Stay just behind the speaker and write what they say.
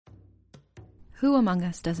Who among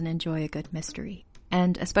us doesn't enjoy a good mystery?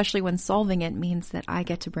 And especially when solving it means that I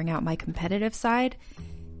get to bring out my competitive side,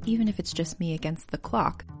 even if it's just me against the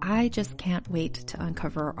clock. I just can't wait to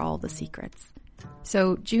uncover all the secrets.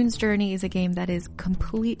 So June's Journey is a game that is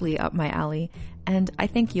completely up my alley, and I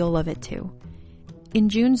think you'll love it too. In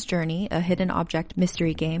June's Journey, a hidden object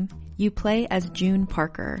mystery game, you play as June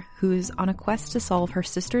Parker, who's on a quest to solve her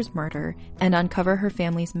sister's murder and uncover her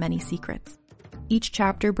family's many secrets. Each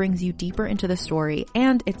chapter brings you deeper into the story,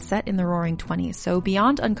 and it's set in the Roaring '20s, so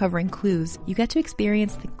beyond uncovering clues, you get to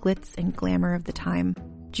experience the glitz and glamour of the time.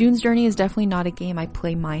 June's Journey is definitely not a game I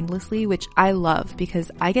play mindlessly, which I love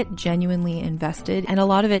because I get genuinely invested, and a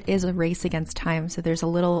lot of it is a race against time, so there's a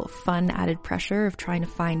little fun added pressure of trying to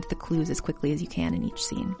find the clues as quickly as you can in each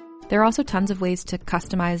scene. There are also tons of ways to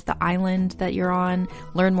customize the island that you're on,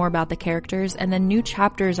 learn more about the characters, and then new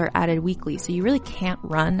chapters are added weekly, so you really can't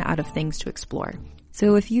run out of things to explore.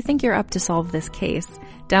 So if you think you're up to solve this case,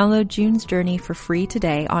 download June's Journey for free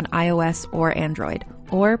today on iOS or Android,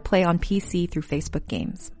 or play on PC through Facebook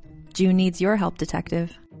Games. June needs your help,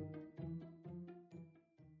 detective.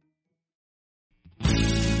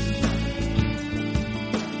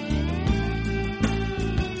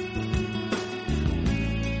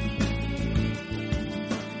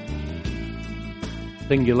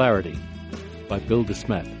 Singularity by Bill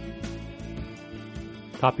DeSmet.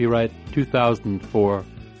 Copyright 2004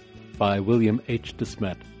 by William H.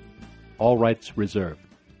 DeSmet. All rights reserved.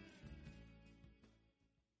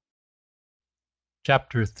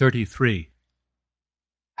 Chapter 33.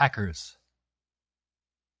 Hackers.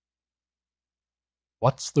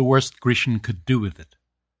 What's the worst Grishin could do with it?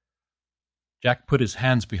 Jack put his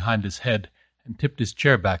hands behind his head and tipped his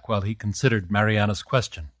chair back while he considered Mariana's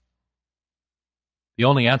question. The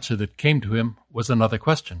only answer that came to him was another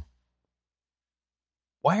question.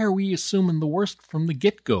 "Why are we assuming the worst from the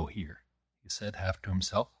get-go here?" he said, half to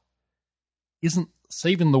himself. "Isn't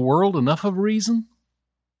saving the world enough of a reason?"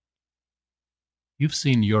 "You've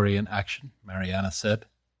seen Yuri in action," Mariana said.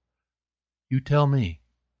 "You tell me."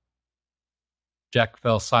 Jack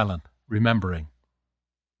fell silent, remembering.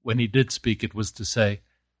 When he did speak, it was to say,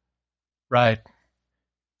 "Right.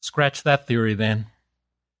 Scratch that theory, then.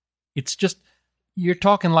 It's just, you're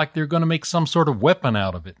talking like they're going to make some sort of weapon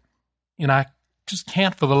out of it, and I just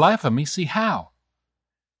can't for the life of me see how."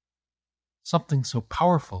 "Something so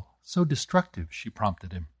powerful, so destructive," she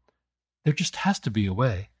prompted him. "There just has to be a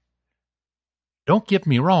way." "Don't get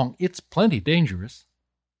me wrong, it's plenty dangerous."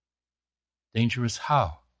 "Dangerous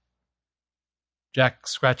how?" Jack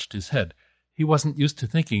scratched his head. He wasn't used to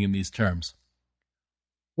thinking in these terms.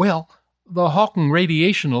 "Well, the Hawking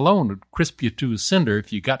radiation alone would crisp you to a cinder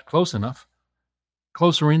if you got close enough.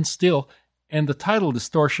 Closer in still, and the tidal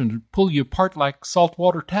distortion would pull you apart like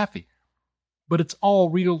saltwater taffy. But it's all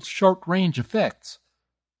real short-range effects.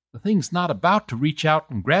 The thing's not about to reach out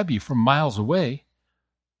and grab you from miles away.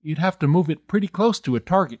 You'd have to move it pretty close to a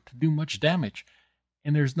target to do much damage,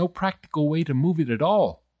 and there's no practical way to move it at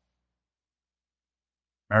all."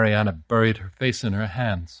 Mariana buried her face in her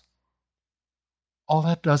hands. "All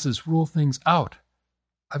that does is rule things out.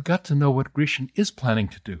 I've got to know what Grishin is planning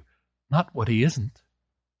to do, not what he isn't."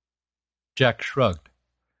 Jack shrugged.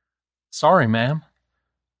 "Sorry, ma'am.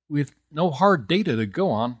 With no hard data to go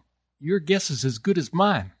on, your guess is as good as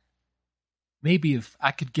mine. Maybe if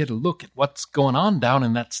I could get a look at what's going on down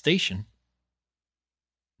in that station."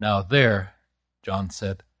 "Now there," John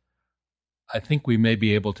said, "I think we may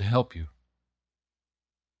be able to help you."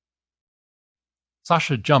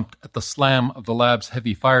 Sasha jumped at the slam of the lab's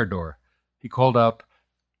heavy fire door. He called out,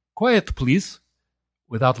 "Quiet, please,"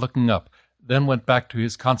 without looking up, then went back to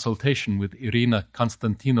his consultation with Irina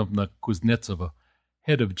Konstantinovna Kuznetsova,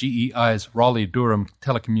 head of GEI's Raleigh-Durham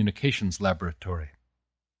Telecommunications Laboratory.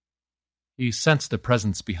 He sensed a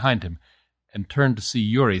presence behind him and turned to see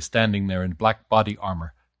Yuri standing there in black body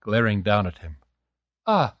armor, glaring down at him.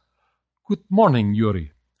 "Ah, good morning,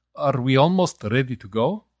 Yuri. Are we almost ready to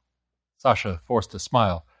go?" Sasha forced a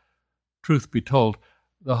smile. Truth be told,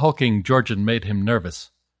 the hulking Georgian made him nervous,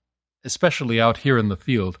 especially out here in the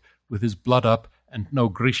field, with his blood up and no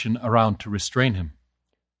Grishin around to restrain him.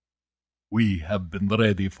 "We have been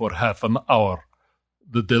ready for half an hour.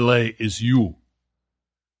 The delay is you."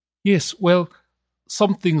 "Yes, well,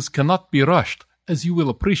 some things cannot be rushed, as you will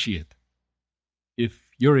appreciate." If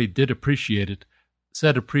Yuri did appreciate it,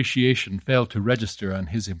 said appreciation failed to register on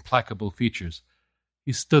his implacable features.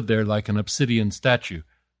 He stood there like an obsidian statue,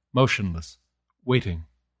 motionless, waiting.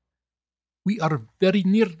 "We are very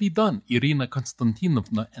nearly done, Irina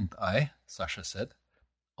Konstantinovna and I," Sasha said.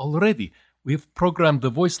 "Already we have programmed the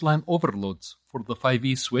voice line overloads for the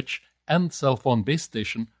 5E switch and cell phone base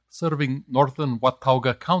station serving northern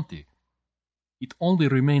Watauga County. It only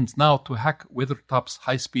remains now to hack Weathertop's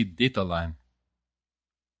high-speed data line.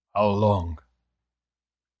 How long?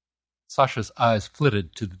 Sasha's eyes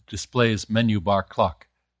flitted to the display's menu bar clock.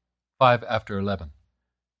 5 after 11.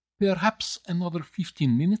 Perhaps another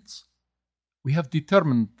 15 minutes? We have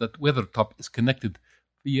determined that Weathertop is connected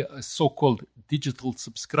via a so-called digital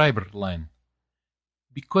subscriber line.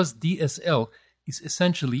 Because DSL is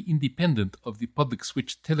essentially independent of the public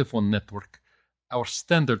switch telephone network, our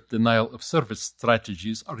standard denial of service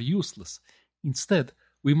strategies are useless. Instead,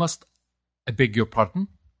 we must... I beg your pardon?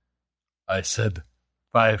 I said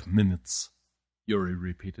 5 minutes, Yuri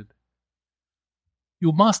repeated.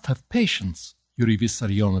 You must have patience, Yuri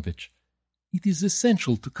Vissarionovich. It is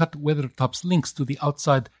essential to cut Weathertop's links to the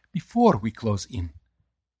outside before we close in.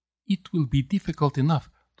 It will be difficult enough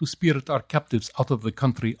to spirit our captives out of the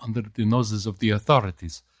country under the noses of the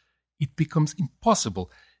authorities. It becomes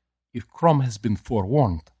impossible if Krom has been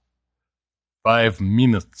forewarned. 5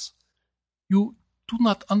 minutes. You do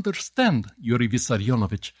not understand, Yuri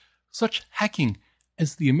Vissarionovich. Such hacking,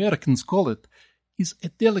 as the Americans call it, is a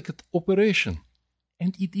delicate operation,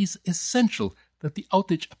 and it is essential that the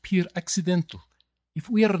outage appear accidental. If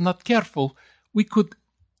we are not careful, we could...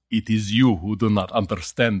 It is you who do not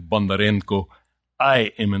understand, Bondarenko.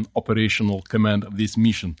 I am in operational command of this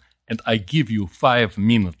mission, and I give you 5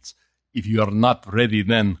 minutes. If you are not ready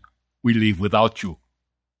then, we leave without you.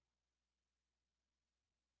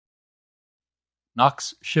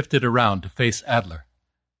 Knox shifted around to face Adler.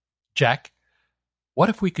 Jack, what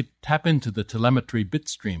if we could tap into the telemetry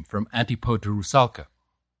bitstream from Antipo to Rusalka?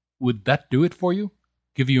 Would that do it for you?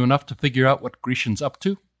 Give you enough to figure out what Grishin's up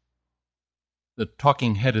to? The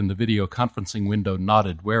talking head in the video conferencing window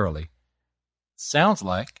nodded warily. Sounds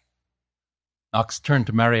like. Knox turned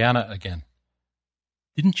to Mariana again.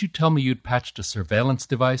 Didn't you tell me you'd patched a surveillance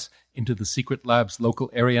device into the Secret Lab's local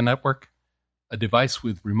area network? A device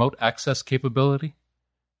with remote access capability?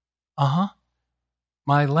 Uh-huh.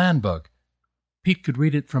 My LAN bug. Pete could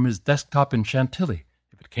read it from his desktop in Chantilly,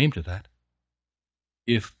 if it came to that.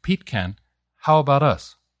 If Pete can, how about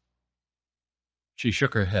us? She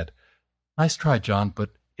shook her head. Nice try, John, but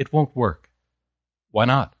it won't work. Why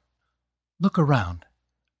not? Look around.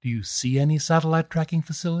 Do you see any satellite tracking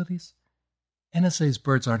facilities? NSA's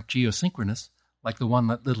birds aren't geosynchronous, like the one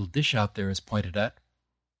that little dish out there is pointed at.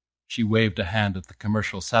 She waved a hand at the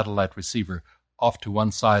commercial satellite receiver off to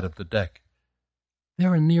one side of the deck.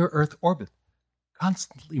 They're in near-Earth orbit,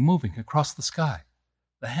 constantly moving across the sky.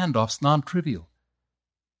 The handoff's non-trivial.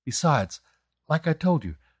 Besides, like I told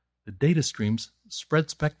you, the data stream's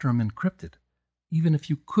spread-spectrum encrypted. Even if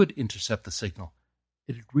you could intercept the signal,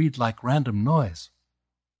 it'd read like random noise.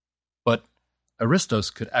 But Aristos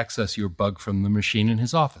could access your bug from the machine in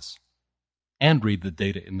his office and read the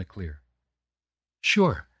data in the clear.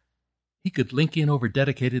 Sure, he could link in over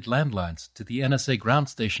dedicated landlines to the NSA ground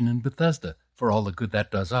station in Bethesda for all the good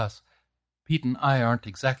that does us. Pete and I aren't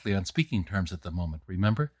exactly on speaking terms at the moment,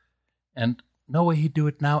 remember? And no way he'd do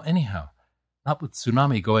it now anyhow, not with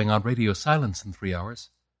Tsunami going on radio silence in 3 hours.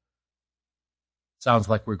 Sounds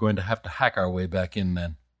like we're going to have to hack our way back in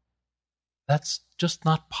then. That's just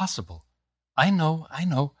not possible. I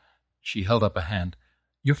know. She held up a hand.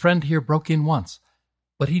 Your friend here broke in once,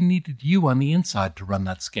 but he needed you on the inside to run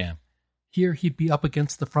that scam. Here he'd be up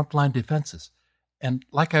against the frontline defenses. And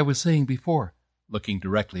like I was saying before, looking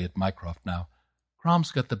directly at Mycroft now,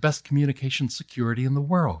 Krom's got the best communication security in the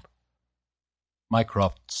world.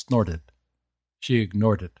 Mycroft snorted. She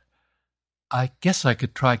ignored it. I guess I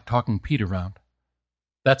could try talking Pete around.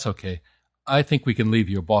 That's okay. I think we can leave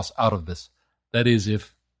your boss out of this. That is,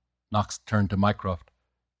 if... Knox turned to Mycroft.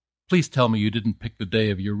 Please tell me you didn't pick the day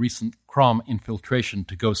of your recent Krom infiltration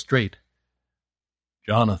to go straight.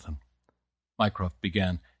 Jonathan, Mycroft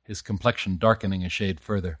began, his complexion darkening a shade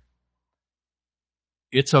further.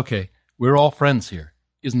 It's okay. We're all friends here.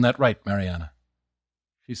 Isn't that right, Mariana?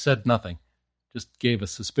 She said nothing, just gave a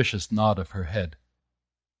suspicious nod of her head.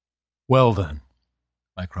 Well then,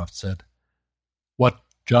 Mycroft said, what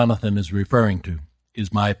Jonathan is referring to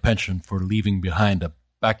is my penchant for leaving behind a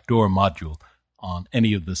backdoor module on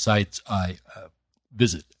any of the sites I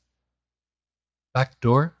visit.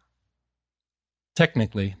 Backdoor?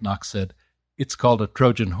 Technically, Knox said, it's called a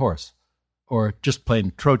Trojan horse, or just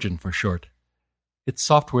plain Trojan for short. It's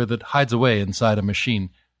software that hides away inside a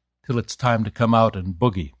machine till it's time to come out and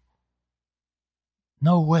boogie.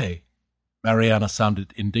 No way. Mariana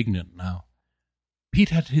sounded indignant now. Pete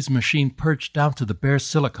had his machine purged down to the bare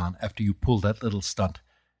silicon after you pulled that little stunt.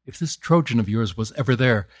 If this Trojan of yours was ever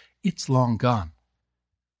there, it's long gone.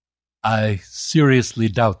 I seriously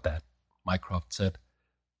doubt that, Mycroft said.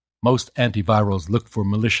 Most antivirals look for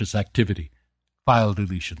malicious activity, file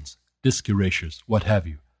deletions, disk erasures, what have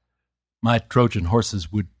you. My Trojan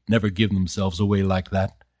horses would never give themselves away like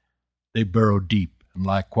that. They burrow deep and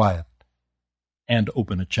lie quiet, and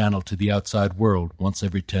open a channel to the outside world once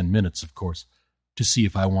every 10 minutes, of course, to see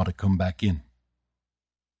if I want to come back in.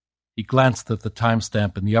 He glanced at the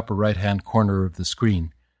timestamp in the upper right-hand corner of the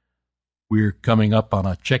screen. We're coming up on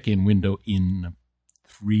a check-in window in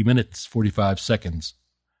 3 minutes, 45 seconds.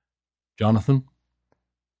 Jonathan?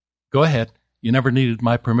 Go ahead. You never needed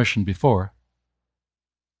my permission before.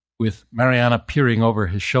 With Mariana peering over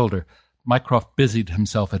his shoulder, Mycroft busied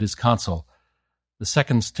himself at his console. The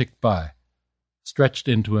seconds ticked by, stretched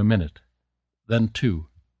into a minute, then 2,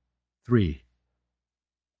 3.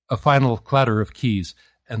 A final clatter of keys,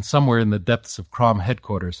 and somewhere in the depths of Crom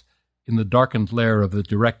headquarters, in the darkened lair of the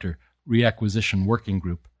Director Reacquisition Working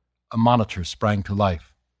Group, a monitor sprang to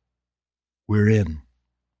life. "We're in,"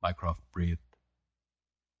 Mycroft breathed.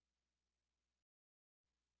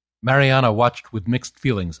 Mariana watched with mixed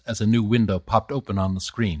feelings as a new window popped open on the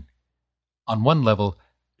screen. On one level,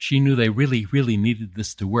 she knew they really needed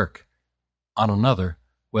this to work. On another,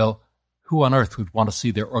 well, who on earth would want to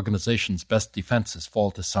see their organization's best defenses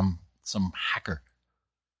fall to some hacker?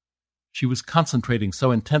 She was concentrating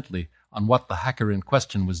so intently on what the hacker in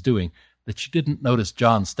question was doing that she didn't notice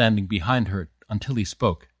John standing behind her until he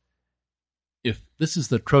spoke. "If this is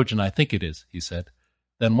the Trojan I think it is," he said,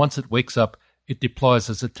 "then once it wakes up, it deploys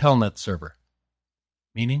as a telnet server."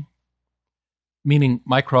 "Meaning?" "Meaning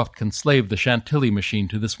Mycroft can slave the Chantilly machine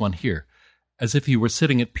to this one here, as if he were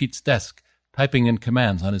sitting at Pete's desk, typing in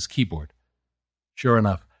commands on his keyboard." Sure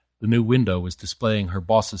enough, the new window was displaying her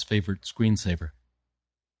boss's favorite screensaver.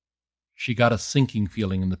 She got a sinking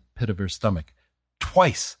feeling in the pit of her stomach.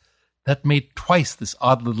 Twice! That made twice this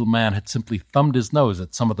odd little man had simply thumbed his nose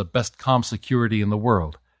at some of the best comm security in the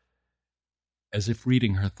world. As if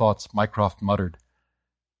reading her thoughts, Mycroft muttered,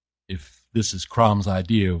 "If this is Crom's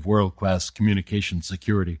idea of world-class communication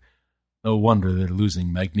security, no wonder they're losing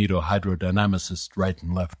magnetohydrodynamicists right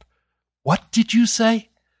and left." "What did you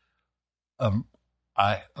say?"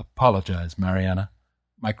 I apologize, Mariana."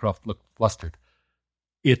 Mycroft looked flustered.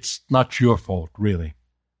 "It's not your fault, really.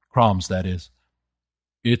 Crom's, that is.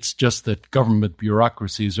 It's just that government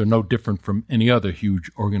bureaucracies are no different from any other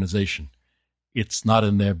huge organization. It's not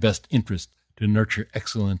in their best interest to nurture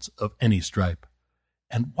excellence of any stripe."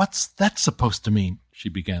 "And what's that supposed to mean?" she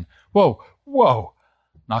began. Whoa!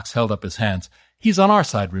 Knox held up his hands. "He's on our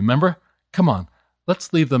side, remember? Come on,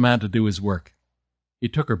 let's leave the man to do his work." He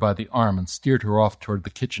took her by the arm and steered her off toward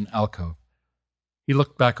the kitchen alcove. He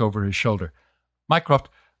looked back over his shoulder. "Mycroft,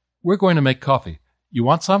 we're going to make coffee. You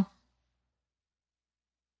want some?"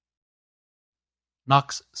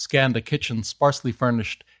 Knox scanned a kitchen sparsely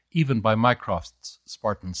furnished even by Mycroft's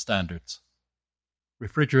Spartan standards.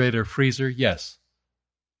 Refrigerator, freezer, yes.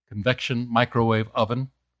 Convection microwave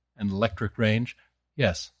oven and electric range,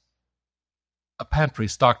 yes. A pantry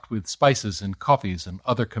stocked with spices and coffees and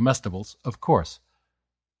other comestibles, of course.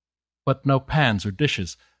 But no pans or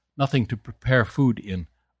dishes, nothing to prepare food in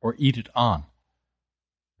or eat it on.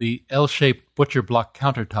 The L-shaped butcher block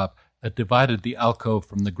countertop that divided the alcove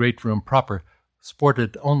from the great room proper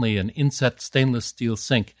sported only an inset stainless steel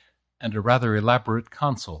sink and a rather elaborate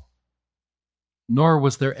console. Nor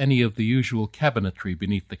was there any of the usual cabinetry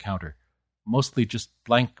beneath the counter, mostly just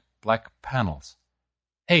blank black panels.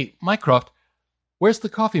 "Hey, Mycroft, where's the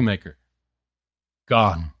coffee maker?"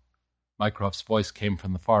 "Gone." Mycroft's voice came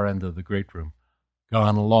from the far end of the great room.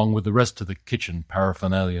 "Gone along with the rest of the kitchen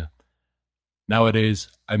paraphernalia. Nowadays,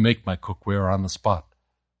 I make my cookware on the spot,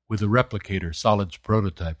 with a replicator solids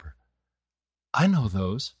prototyper." "I know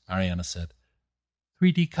those," Mariana said.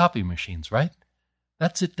 3D copy machines, right?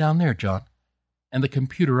 That's it down there, John. And the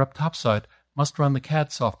computer up topside must run the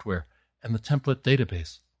CAD software and the template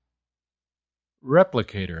database."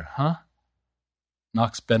 "Replicator, huh?"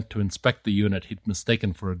 Knox bent to inspect the unit he'd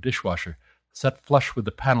mistaken for a dishwasher, set flush with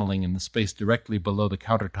the paneling in the space directly below the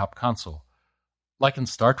countertop console. "Like in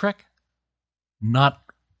Star Trek?" "Not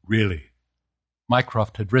really."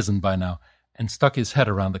 Mycroft had risen by now and stuck his head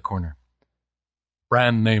around the corner.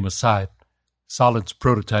 "Brand name aside, solids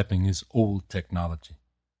prototyping is old technology.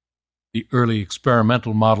 The early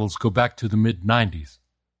experimental models go back to the mid-90s.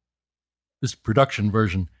 This production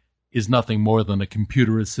version is nothing more than a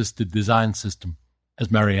computer-assisted design system,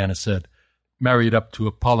 as Mariana said, married up to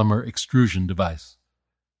a polymer extrusion device.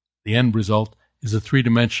 The end result is a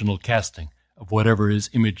three-dimensional casting of whatever is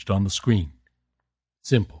imaged on the screen.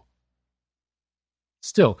 Simple.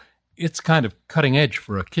 Still, it's kind of cutting edge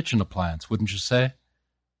for a kitchen appliance, wouldn't you say?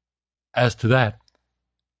 As to that,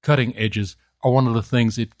 cutting edges are one of the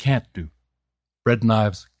things it can't do. Bread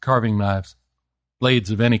knives, carving knives,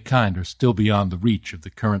 blades of any kind are still beyond the reach of the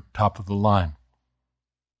current top of the line.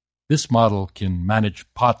 This model can manage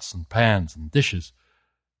pots and pans and dishes,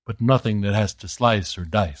 but nothing that has to slice or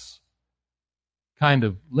dice. Kind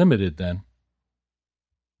of limited, then.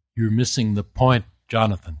 You're missing the point,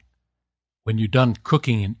 Jonathan. When you're done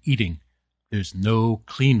cooking and eating, there's no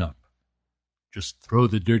cleanup. Just throw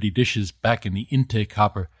the dirty dishes back in the intake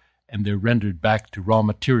hopper, and they're rendered back to raw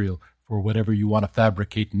material for whatever you want to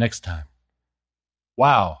fabricate next time.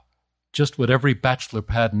 Wow, just what every bachelor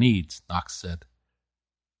pad needs, Knox said.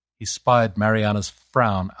 He spied Mariana's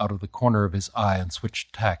frown out of the corner of his eye and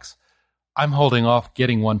switched tacks. I'm holding off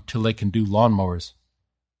getting one till they can do lawnmowers.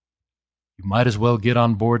 You might as well get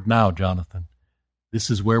on board now, Jonathan. This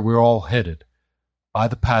is where we're all headed. Buy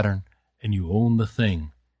the pattern, and you own the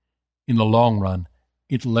thing. In the long run,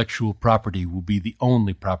 intellectual property will be the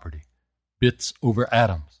only property. Bits over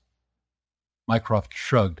atoms. Mycroft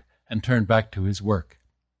shrugged and turned back to his work.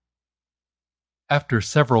 After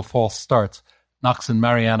several false starts, Knox and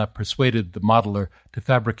Mariana persuaded the modeler to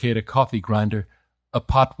fabricate a coffee grinder, a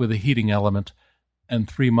pot with a heating element, and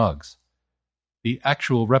 3 mugs. The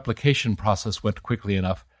actual replication process went quickly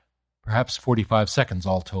enough, perhaps 45 seconds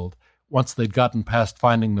all told, once they'd gotten past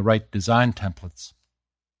finding the right design templates.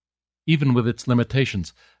 Even with its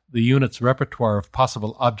limitations, the unit's repertoire of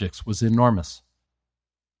possible objects was enormous.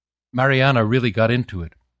 Mariana really got into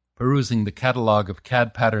it, perusing the catalog of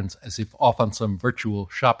CAD patterns as if off on some virtual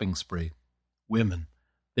shopping spree. Women,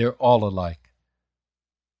 they're all alike.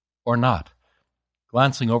 Or not.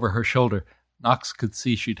 Glancing over her shoulder, Knox could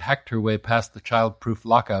see she'd hacked her way past the child-proof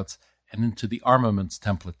lockouts and into the armaments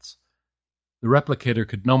templates. The replicator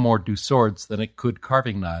could no more do swords than it could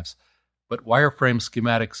carving knives, but wireframe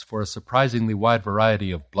schematics for a surprisingly wide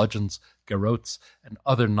variety of bludgeons, garrotes, and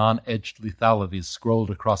other non-edged lethalities scrolled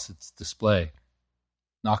across its display.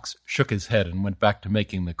 Knox shook his head and went back to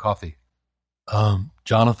making the coffee.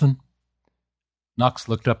 Jonathan? Knox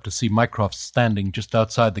looked up to see Mycroft standing just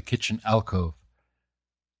outside the kitchen alcove.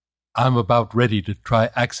 I'm about ready to try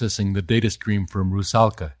accessing the data stream from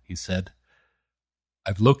Rusalka, he said.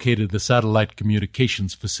 I've located the satellite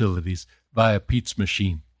communications facilities via Pete's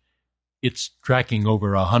machine. It's tracking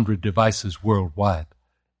over 100 devices worldwide,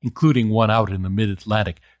 including one out in the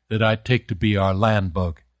mid-Atlantic that I take to be our land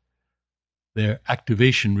bug. Their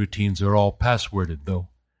activation routines are all passworded, though.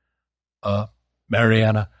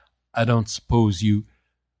 Mariana, I don't suppose you...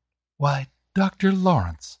 Why, Dr.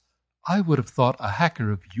 Lawrence, I would have thought a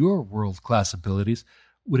hacker of your world-class abilities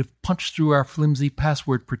would have punched through our flimsy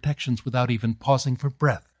password protections without even pausing for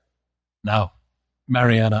breath. Now,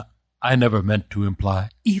 Mariana, I never meant to imply...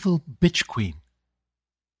 Evil bitch queen.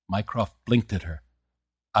 Mycroft blinked at her.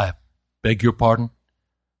 I beg your pardon?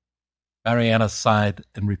 Mariana sighed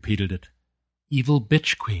and repeated it. Evil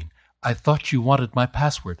bitch queen. I thought you wanted my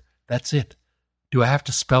password. That's it. Do I have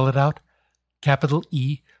to spell it out? Capital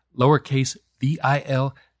E, lowercase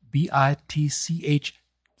VILBITCHQUEEN.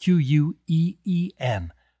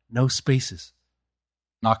 No spaces.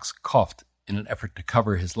 Knox coughed in an effort to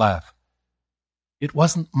cover his laugh. It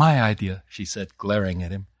wasn't my idea, she said, glaring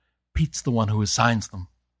at him. Pete's the one who assigns them.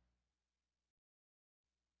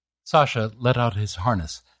 Sasha let out his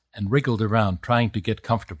harness and wriggled around trying to get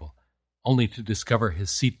comfortable, only to discover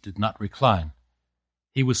his seat did not recline.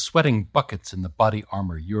 He was sweating buckets in the body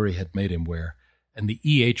armor Yuri had made him wear, and the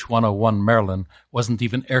EH-101 Maryland wasn't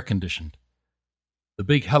even air-conditioned. The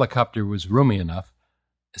big helicopter was roomy enough,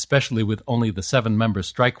 especially with only the 7-member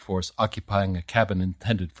strike force occupying a cabin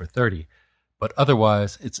intended for 30, but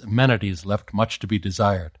otherwise its amenities left much to be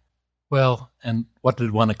desired. Well, and what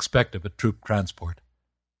did one expect of a troop transport?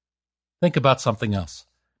 Think about something else.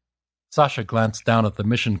 Sasha glanced down at the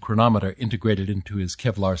mission chronometer integrated into his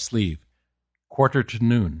Kevlar sleeve.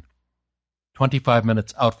 12:45. 25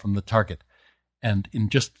 minutes out from the target, and in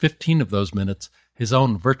just 15 of those minutes his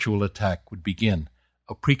own virtual attack would begin,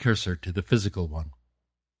 a precursor to the physical one.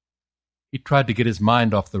 He tried to get his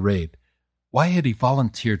mind off the raid. Why had he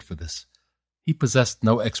volunteered for this? He possessed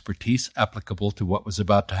no expertise applicable to what was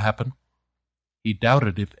about to happen. He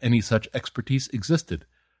doubted if any such expertise existed,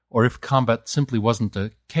 or if combat simply wasn't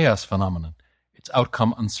a chaos phenomenon, its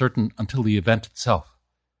outcome uncertain until the event itself.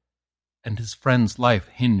 And his friend's life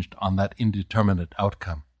hinged on that indeterminate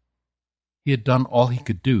outcome. He had done all he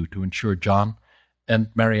could do to ensure John,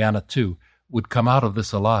 and Mariana too, would come out of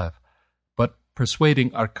this alive, but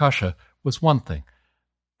persuading Arkasha was one thing,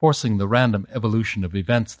 forcing the random evolution of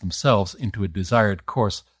events themselves into a desired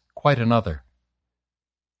course quite another.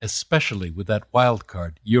 Especially with that wild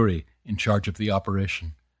card, Yuri, in charge of the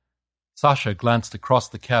operation. Sasha glanced across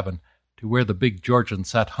the cabin to where the big Georgian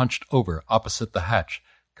sat hunched over opposite the hatch,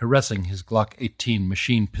 caressing his Glock 18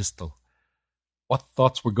 machine pistol. What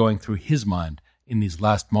thoughts were going through his mind in these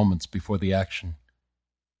last moments before the action?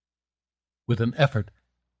 With an effort,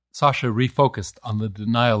 Sasha refocused on the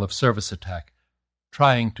denial of service attack,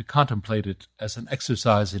 trying to contemplate it as an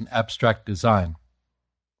exercise in abstract design.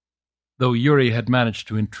 Though Yuri had managed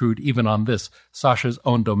to intrude even on this, Sasha's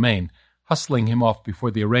own domain, hustling him off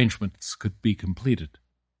before the arrangements could be completed.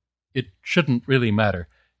 It shouldn't really matter.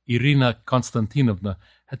 Irina Konstantinovna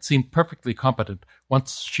had seemed perfectly competent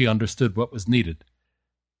once she understood what was needed.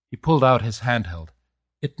 He pulled out his handheld.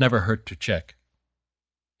 It never hurt to check.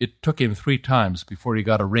 It took him 3 times before he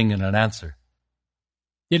got a ring and an answer.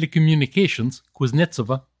 Telecommunications,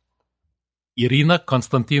 Kuznetsova. Irina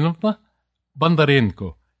Konstantinovna?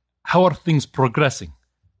 Bondarenko. How are things progressing?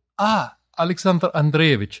 Ah, Alexander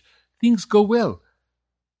Andreevich, things go well.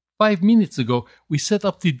 5 minutes ago, we set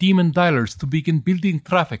up the demon dialers to begin building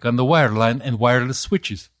traffic on the wireline and wireless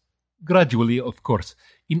switches. Gradually, of course,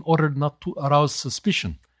 in order not to arouse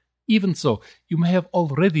suspicion. Even so, you may have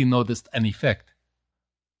already noticed an effect.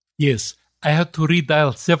 Yes, I had to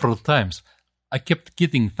redial several times. I kept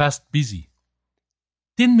getting fast busy.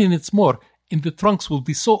 10 minutes more, and the trunks will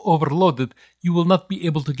be so overloaded you will not be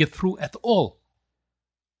able to get through at all.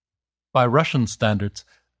 By Russian standards,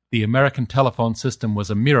 the American telephone system was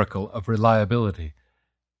a miracle of reliability.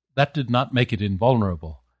 That did not make it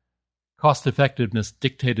invulnerable. Cost-effectiveness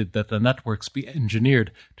dictated that the networks be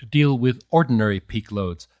engineered to deal with ordinary peak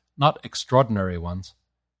loads, not extraordinary ones.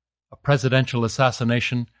 A presidential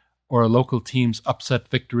assassination, or a local team's upset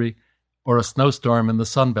victory, or a snowstorm in the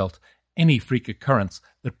Sunbelt, any freak occurrence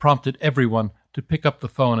that prompted everyone to pick up the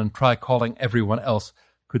phone and try calling everyone else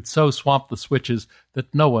could so swamp the switches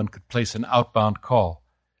that no one could place an outbound call,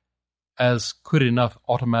 as could enough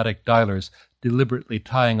automatic dialers deliberately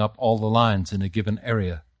tying up all the lines in a given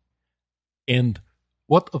area. And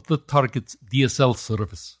what of the target's DSL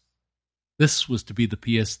service? This was to be the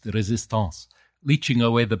pièce de résistance, leeching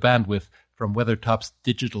away the bandwidth from Weathertop's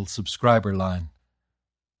digital subscriber line.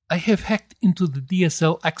 I have hacked into the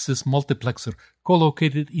DSL access multiplexer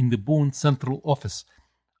co-located in the Boone Central Office.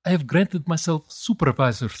 I have granted myself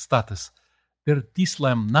supervisor status. Their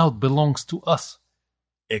DSLAM now belongs to us.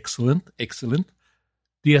 Excellent, excellent.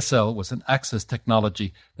 DSL was an access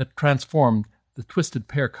technology that transformed the twisted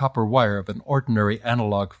pair copper wire of an ordinary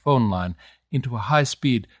analog phone line into a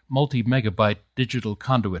high-speed, multi-megabyte digital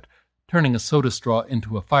conduit, turning a soda straw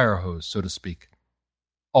into a fire hose, so to speak.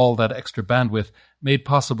 All that extra bandwidth made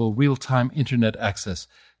possible real-time internet access,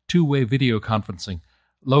 two-way video conferencing,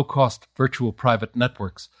 low-cost virtual private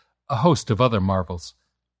networks, a host of other marvels.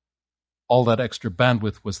 All that extra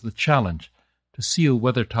bandwidth was the challenge. To seal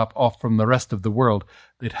Weathertop off from the rest of the world,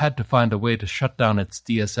 they'd had to find a way to shut down its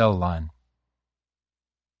DSL line.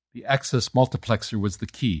 The access multiplexer was the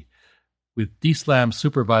key. With DSLAM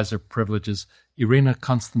supervisor privileges, Irina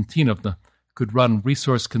Konstantinovna could run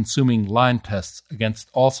resource-consuming line tests against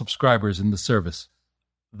all subscribers in the service.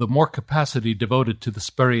 The more capacity devoted to the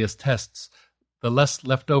spurious tests, the less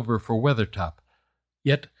left over for Weathertop.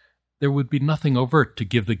 Yet, there would be nothing overt to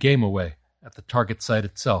give the game away at the target site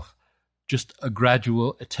itself, just a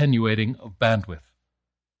gradual attenuating of bandwidth.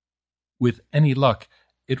 With any luck,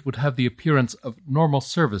 it would have the appearance of normal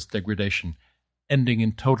service degradation, ending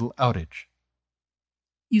in total outage.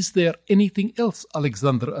 Is there anything else,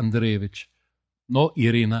 Alexander Andreevich? No,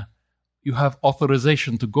 Irina. You have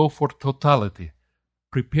authorization to go for totality.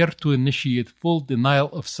 Prepare to initiate full denial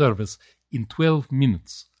of service in 12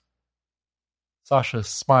 minutes. Sasha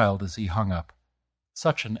smiled as he hung up.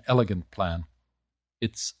 Such an elegant plan.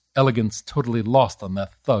 Its elegance totally lost on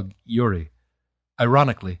that thug, Yuri.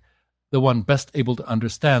 Ironically, the one best able to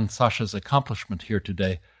understand Sasha's accomplishment here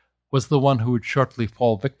today was the one who would shortly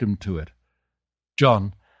fall victim to it.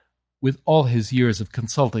 John, with all his years of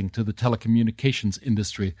consulting to the telecommunications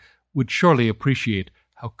industry, would surely appreciate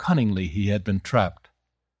how cunningly he had been trapped.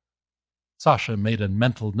 Sasha made a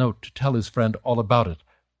mental note to tell his friend all about it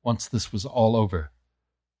once this was all over,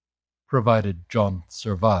 provided John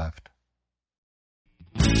survived.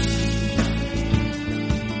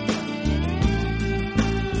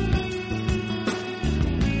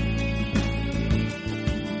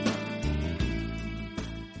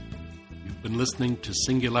 You've been listening to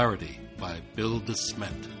Singularity by Bill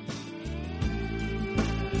DeSmet.